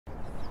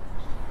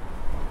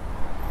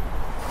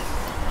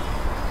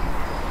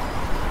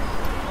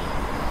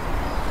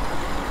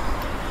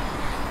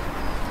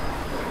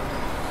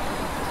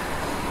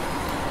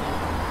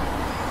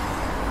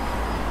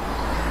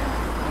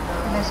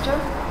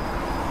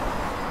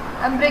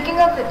I'm breaking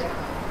up with you.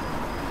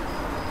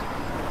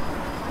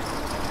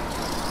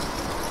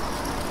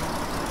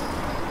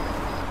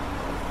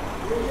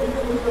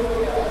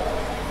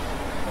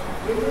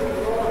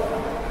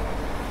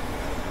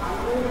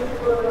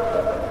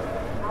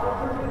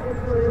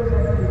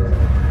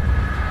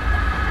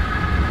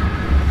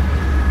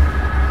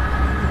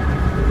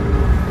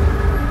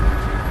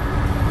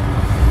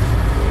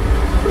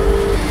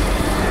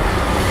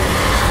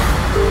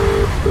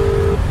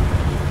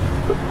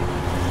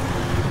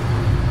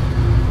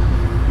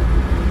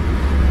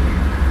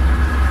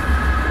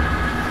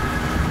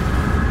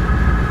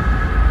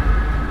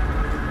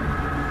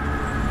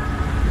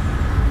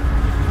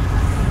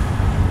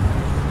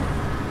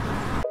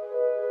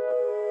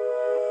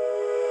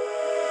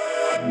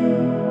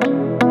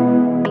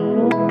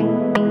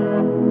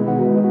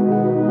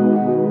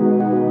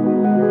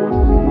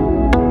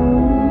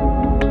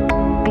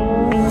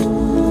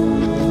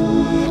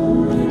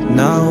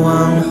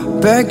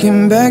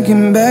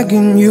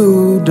 Begging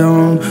you,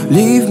 don't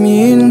leave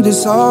me in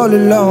this all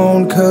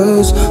alone.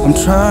 Cause I'm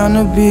trying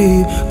to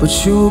be, but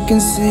you can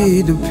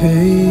see the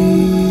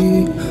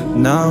pain.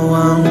 Now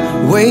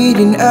I'm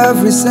waiting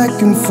every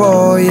second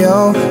for you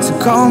to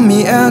call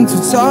me and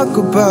to talk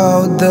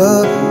about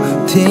the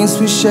things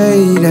we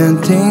shared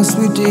and things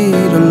we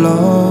did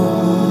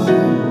alone.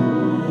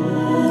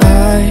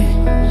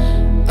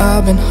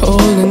 I've been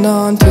holding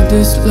on to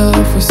this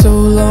love for so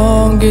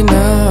long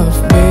enough,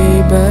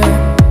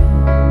 baby.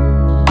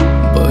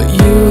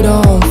 You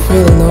don't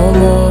feel no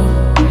more.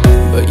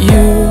 But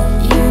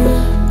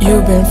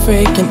you've been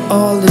faking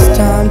all this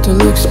time to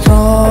look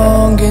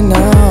strong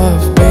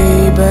enough,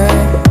 baby.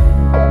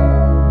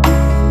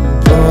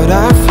 But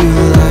I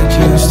feel like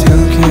you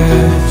still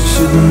care.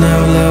 Shouldn't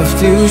have left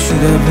you,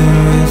 should have been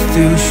with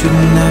you.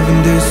 Shouldn't have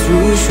been this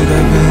rude, should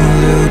have been a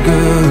little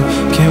girl.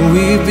 Can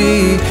we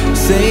be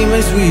same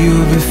as we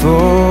were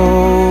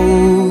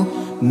before?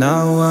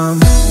 Now I'm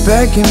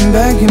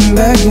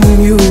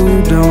begging you,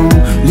 don't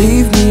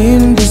leave me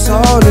in this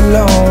all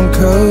alone.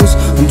 Cause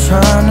I'm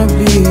trying to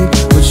be,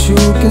 but you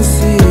can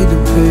see the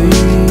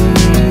pain.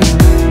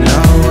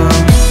 Now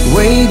I'm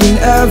waiting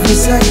every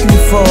second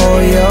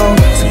for you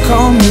to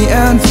call me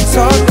and to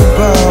talk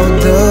about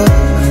the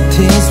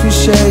things we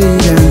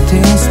shared and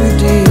things we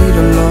did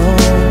alone.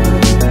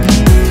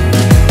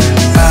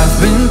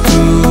 I've been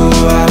through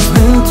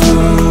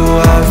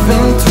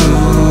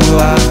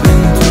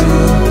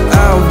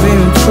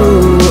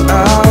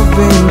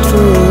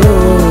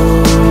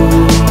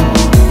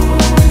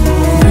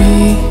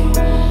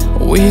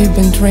We've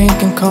been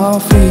drinking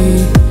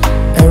coffee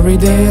every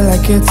day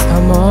like it's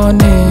the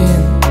morning.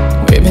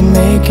 We've been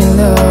making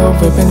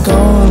love, we've been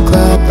going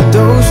club, but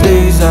those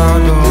days are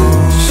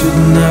gone.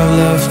 Shouldn't have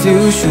left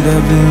you, should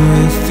have been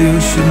with you.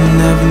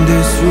 Shouldn't have been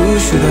this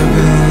rude, should have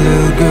been a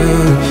little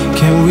girl.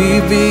 Can we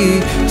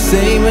be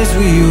same as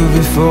we were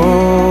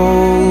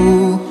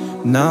before?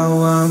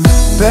 Now I'm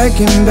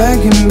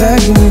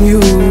begging you,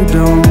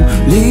 don't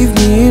leave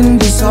me in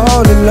this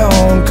all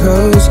alone.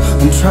 Cause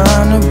I'm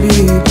trying to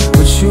be,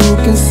 but you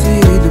can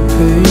see the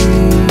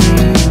pain.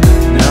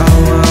 Now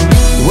I'm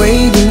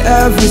waiting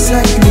every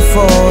second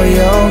for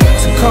you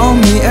to call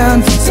me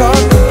and to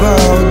talk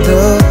about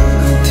the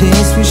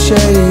things we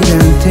shared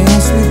and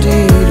things we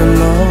did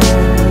alone.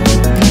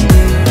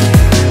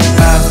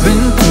 I've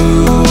been through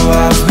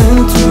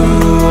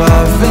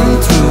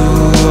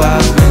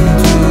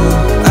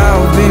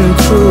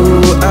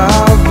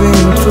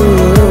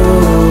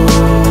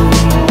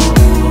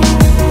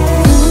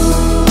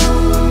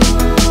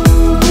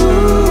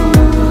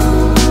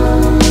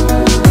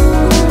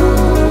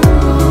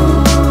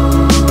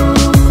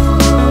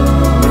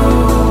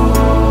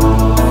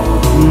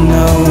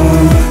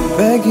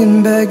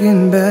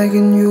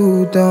begging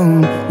you,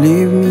 don't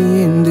leave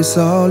me in this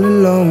all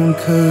alone.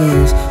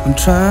 Cause I'm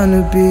trying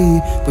to be,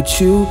 but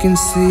you can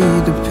see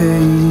the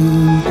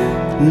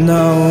pain.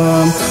 Now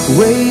I'm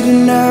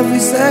waiting every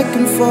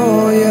second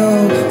for you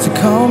to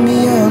call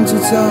me and to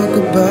talk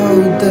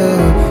about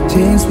the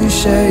things we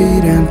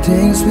shared and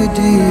things we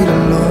did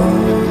alone.